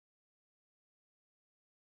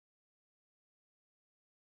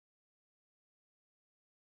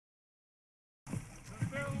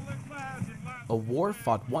a war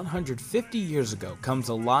fought 150 years ago comes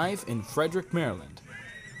alive in Frederick, Maryland.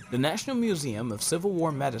 The National Museum of Civil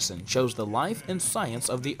War Medicine shows the life and science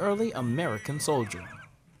of the early American soldier.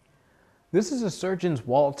 This is a surgeon's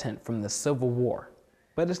wall tent from the Civil War.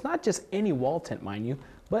 But it's not just any wall tent, mind you,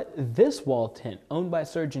 but this wall tent owned by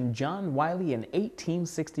Surgeon John Wiley in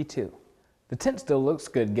 1862. The tent still looks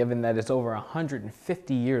good given that it's over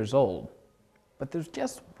 150 years old. But there's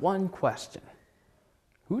just one question.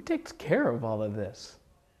 Who takes care of all of this?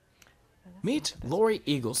 Meet Lori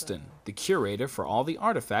Eggleston, the curator for all the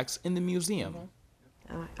artifacts in the museum.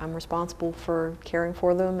 I'm responsible for caring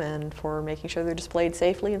for them and for making sure they're displayed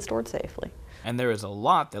safely and stored safely. And there is a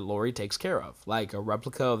lot that Lori takes care of, like a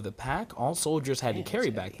replica of the pack all soldiers had to carry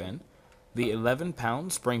back then, the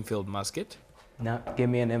 11-pound Springfield musket. No, give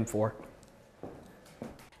me an M4.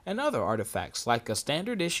 And other artifacts like a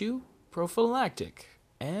standard issue prophylactic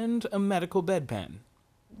and a medical bedpan.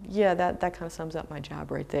 Yeah, that kind of sums up my job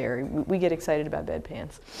right there. We get excited about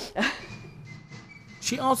bedpans.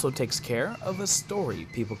 She also takes care of a story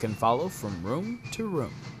people can follow from room to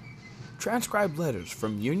room. Transcribed letters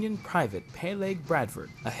from Union Private Peleg Bradford,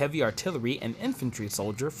 a heavy artillery and infantry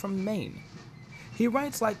soldier from Maine. He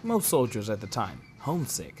writes like most soldiers at the time,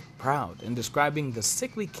 homesick, proud, and describing the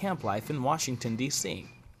sickly camp life in Washington, D.C.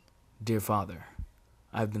 Dear Father,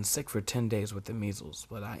 I've been sick for 10 days with the measles,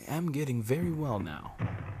 but I am getting very well now.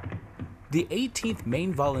 The 18th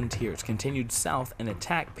Maine Volunteers continued south and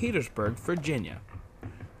attacked Petersburg, Virginia.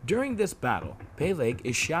 During this battle, Peleg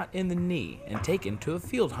is shot in the knee and taken to a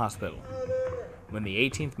field hospital. When the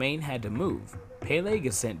 18th Maine had to move, Peleg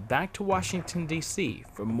is sent back to Washington, D.C.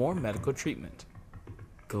 for more medical treatment.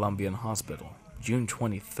 Columbian Hospital, June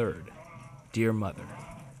 23rd. Dear Mother,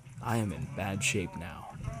 I am in bad shape now.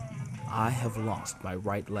 I have lost my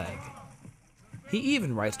right leg. He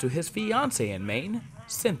even writes to his fiancée in Maine,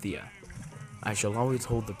 Cynthia. I shall always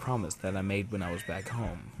hold the promise that I made when I was back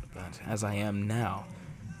home, but as I am now,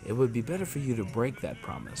 it would be better for you to break that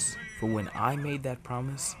promise, for when I made that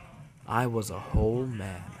promise, I was a whole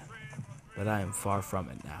man, but I am far from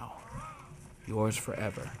it now. Yours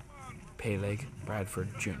forever, Peleg Bradford,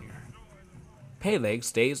 Jr. Peleg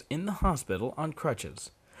stays in the hospital on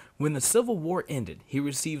crutches. When the Civil War ended, he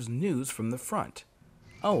receives news from the front.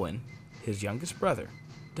 Owen, his youngest brother,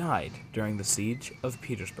 died during the siege of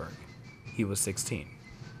Petersburg. He was 16.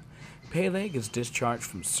 Peleg is discharged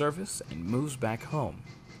from service and moves back home.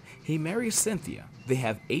 He marries Cynthia, they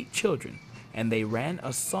have 8 children, and they ran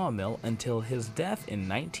a sawmill until his death in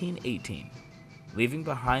 1918, leaving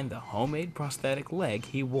behind the homemade prosthetic leg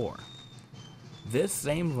he wore. This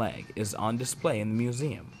same leg is on display in the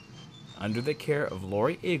museum, under the care of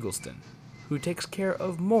Lori Eggleston, who takes care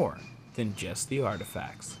of more than just the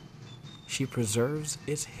artifacts. She preserves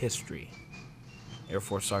its history. Air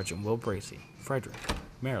Force Sergeant Will Bracy, Frederick,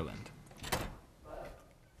 Maryland.